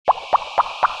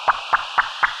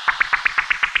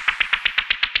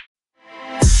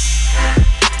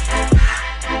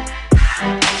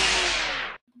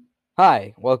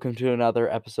Hi, welcome to another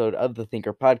episode of the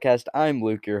Thinker Podcast. I'm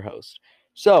Luke, your host.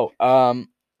 So, I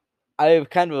have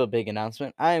kind of a big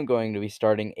announcement. I am going to be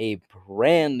starting a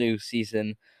brand new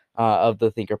season of the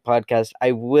Thinker Podcast.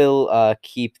 I will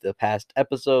keep the past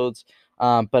episodes,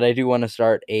 but I do want to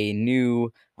start a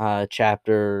new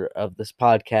chapter of this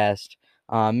podcast,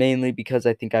 mainly because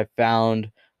I think I've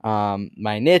found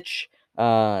my niche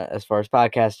as far as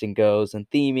podcasting goes, and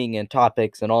theming and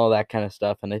topics and all that kind of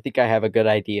stuff. And I think I have a good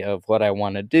idea of what I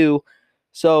want to do.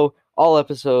 So, all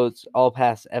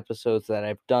past episodes that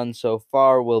I've done so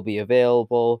far will be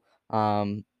available.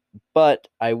 But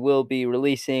I will be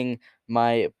releasing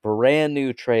my brand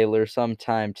new trailer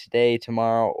sometime today,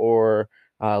 tomorrow, or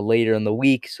later in the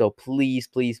week. So please,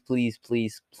 please, please,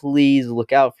 please, please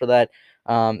look out for that.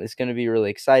 It's going to be really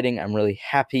exciting. I'm really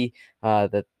happy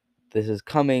that this is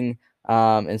coming.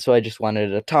 And so I just wanted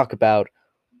to talk about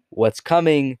what's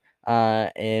coming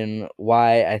and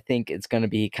why I think it's going to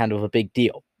be kind of a big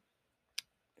deal.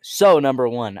 So, number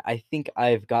one, I think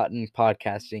I've gotten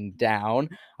podcasting down.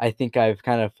 I think I've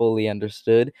kind of fully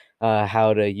understood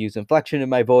how to use inflection in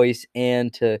my voice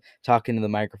and to talk into the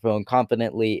microphone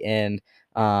confidently and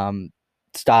um,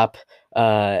 stop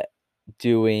uh,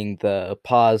 doing the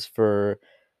pause for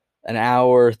an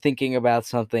hour thinking about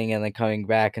something and then coming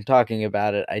back and talking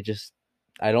about it.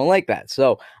 I don't like that.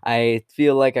 So I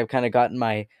feel like I've kind of gotten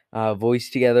my voice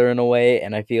together in a way,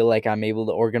 and I feel like I'm able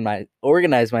to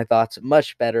organize my thoughts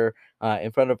much better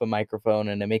in front of a microphone,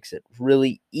 and it makes it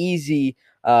really easy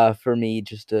for me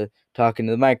just to talk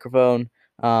into the microphone.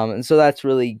 And so that's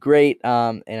really great.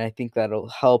 And I think that'll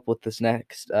help with this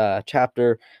next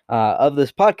chapter of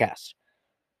this podcast.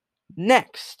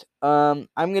 Next, I'm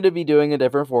going to be doing a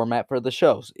different format for the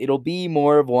shows. It'll be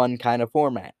more of one kind of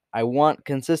format. I want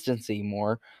consistency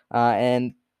more,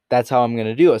 and that's how I'm going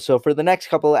to do it. So for the next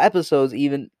couple of episodes,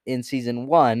 even in season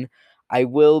one, I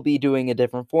will be doing a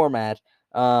different format,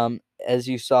 as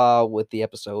you saw with the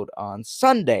episode on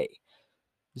Sunday.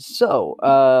 So,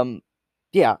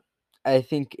 yeah, I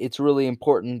think it's really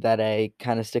important that I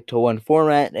kind of stick to one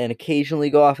format and occasionally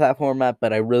go off that format,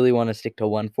 but I really want to stick to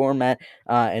one format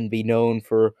and be known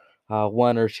for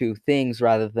one or two things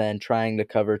rather than trying to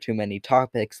cover too many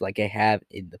topics like I have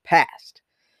in the past.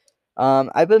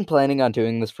 I've been planning on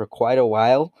doing this for quite a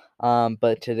while,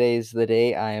 but today's the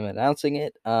day I am announcing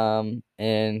it.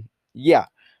 And yeah,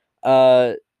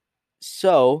 uh,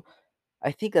 so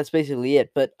I think that's basically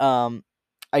it. But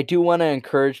I do want to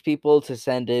encourage people to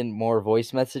send in more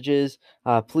voice messages.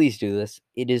 Please do this.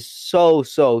 It is so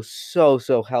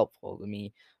helpful to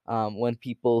me when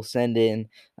people send in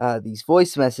these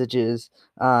voice messages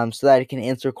so that I can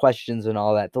answer questions and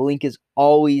all that. The link is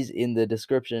always in the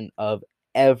description of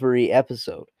every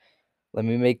episode. Let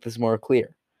me make this more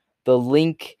clear. The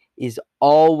link is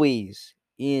always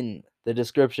in the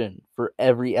description for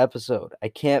every episode. I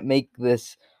can't make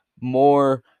this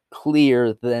more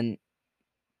clear than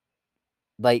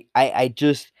I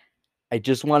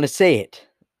just want to say it.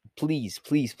 Please,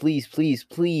 please, please, please,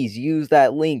 please use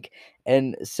that link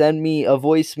and send me a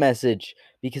voice message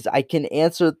because I can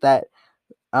answer that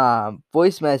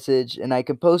voice message and I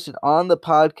can post it on the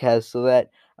podcast so that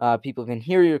people can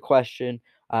hear your question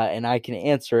and I can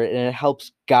answer it, and it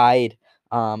helps guide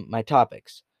my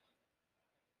topics.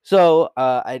 So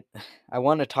I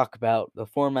want to talk about the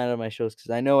format of my shows because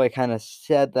I know I kind of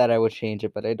said that I would change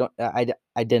it, but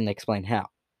I didn't explain how.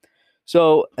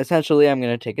 So essentially, I'm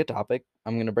going to take a topic,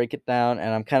 I'm going to break it down, and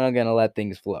I'm kind of going to let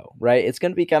things flow. Right? It's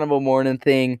going to be kind of a morning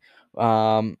thing.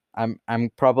 I'm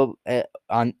probably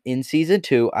on in season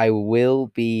two. I will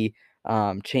be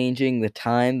changing the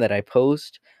time that I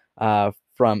post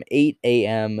from 8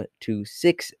 a.m. to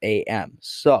 6 a.m.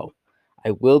 So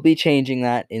I will be changing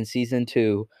that in season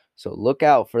two. So look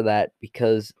out for that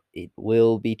because it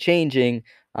will be changing.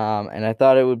 And I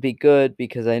thought it would be good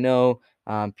because I know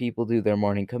people do their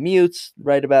morning commutes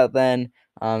right about then.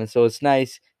 So it's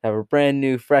nice to have a brand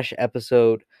new, fresh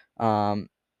episode on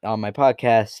my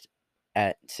podcast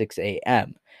at 6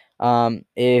 a.m.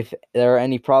 If there are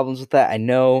any problems with that, I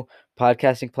know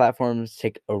podcasting platforms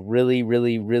take a really,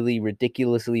 really, really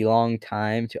ridiculously long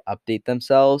time to update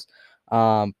themselves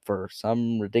for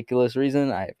some ridiculous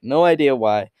reason. I have no idea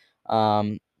why.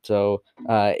 So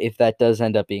if that does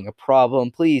end up being a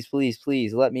problem, please, please,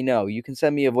 please let me know. You can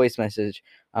send me a voice message,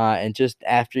 and just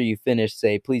after you finish,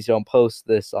 say, please don't post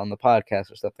this on the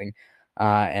podcast or something.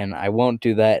 And I won't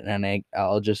do that, and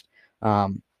I'll just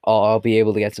I'll be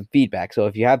able to get some feedback. So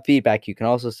if you have feedback, you can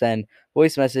also send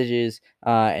voice messages.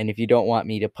 And if you don't want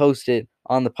me to post it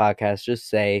on the podcast, just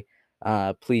say,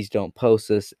 please don't post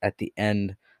this at the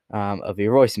end of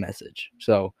your voice message.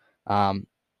 So um,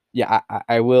 yeah,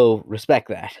 I will respect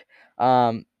that.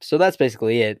 So that's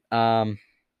basically it. I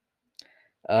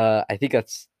think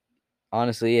that's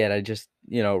honestly it. I just,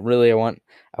 really I want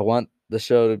the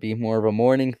show to be more of a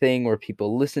morning thing where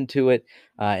people listen to it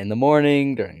in the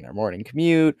morning during their morning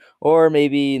commute, or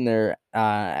maybe in their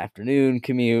afternoon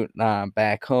commute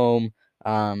back home.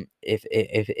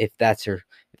 If that's your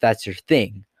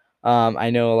thing. I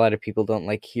know a lot of people don't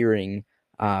like hearing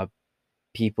uh,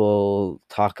 people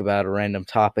talk about a random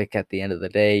topic at the end of the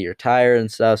day. You're tired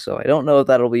and stuff, so I don't know if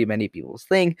that'll be many people's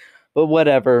thing, but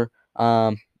whatever.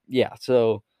 Yeah,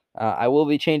 so I will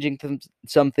be changing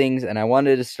some things, and I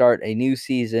wanted to start a new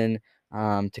season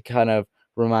to kind of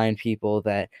remind people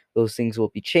that those things will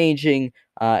be changing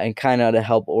and kind of to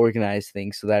help organize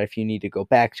things so that if you need to go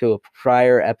back to a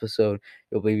prior episode,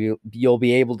 you'll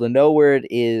be able to know where it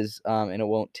is, and it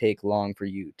won't take long for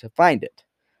you to find it.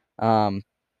 Um,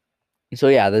 so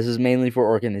yeah, this is mainly for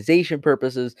organization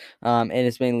purposes, and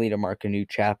it's mainly to mark a new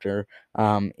chapter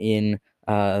in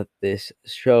this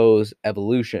show's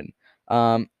evolution.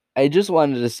 I just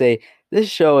wanted to say this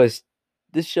show is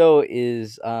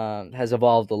has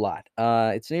evolved a lot.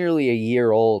 It's nearly a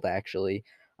year old actually.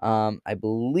 I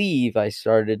believe I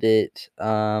started it.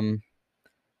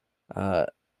 Uh,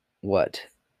 what?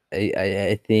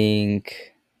 I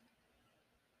think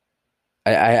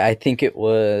I think it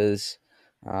was.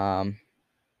 Um,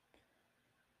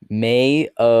 May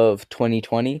of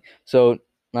 2020. So,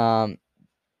 um,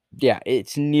 yeah,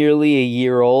 it's nearly a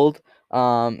year old.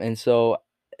 And so,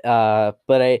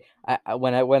 but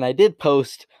when I did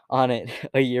post on it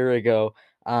a year ago,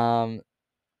 um,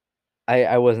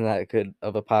 I wasn't that good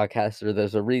of a podcaster.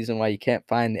 There's a reason why you can't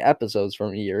find the episodes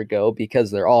from a year ago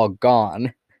because they're all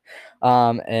gone.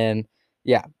 And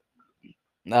yeah,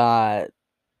 uh,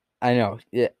 I know.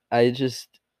 Yeah, I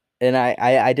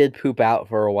did poop out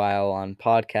for a while on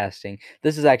podcasting.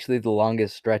 This is actually the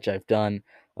longest stretch I've done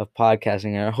of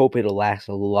podcasting, and I hope it'll last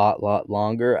a lot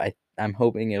longer. I'm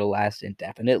hoping it'll last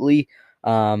indefinitely.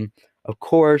 Of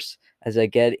course, as I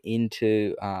get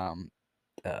into uh,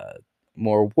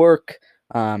 more work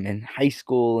in high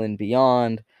school and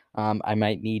beyond, I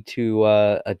might need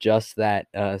to adjust that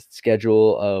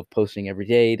schedule of posting every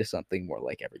day to something more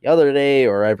like every other day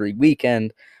or every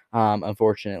weekend,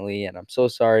 unfortunately. And I'm so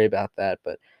sorry about that,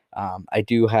 but I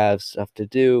do have stuff to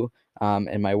do,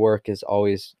 and my work is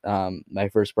always my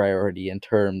first priority in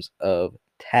terms of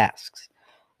tasks.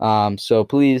 So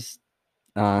please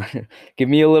uh, give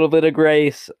me a little bit of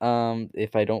grace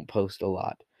if I don't post a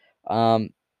lot. Um,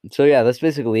 so yeah, that's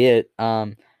basically it.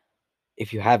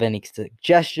 If you have any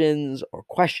suggestions or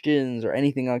questions or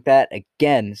anything like that,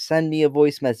 again, send me a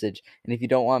voice message. And if you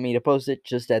don't want me to post it,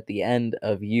 just at the end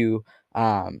of you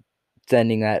um,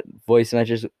 sending that voice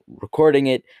message, recording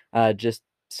it, just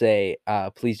say,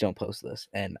 please don't post this,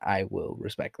 and I will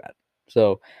respect that.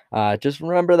 So just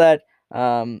remember that.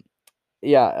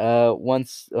 Yeah,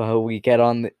 once we get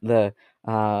on the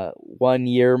 1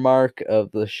 year mark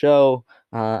of the show,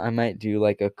 I might do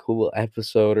like a cool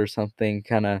episode or something,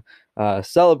 kind of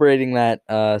celebrating that.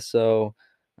 So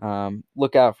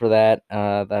look out for that.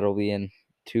 That'll be in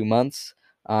 2 months,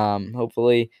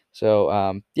 hopefully.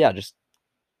 So yeah, just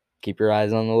keep your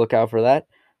eyes on the lookout for that.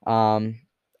 Um,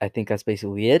 I think that's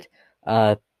basically it.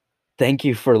 Uh, thank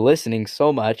you for listening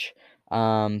so much.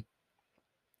 Um,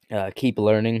 keep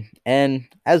learning, and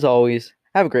as always,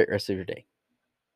 have a great rest of your day.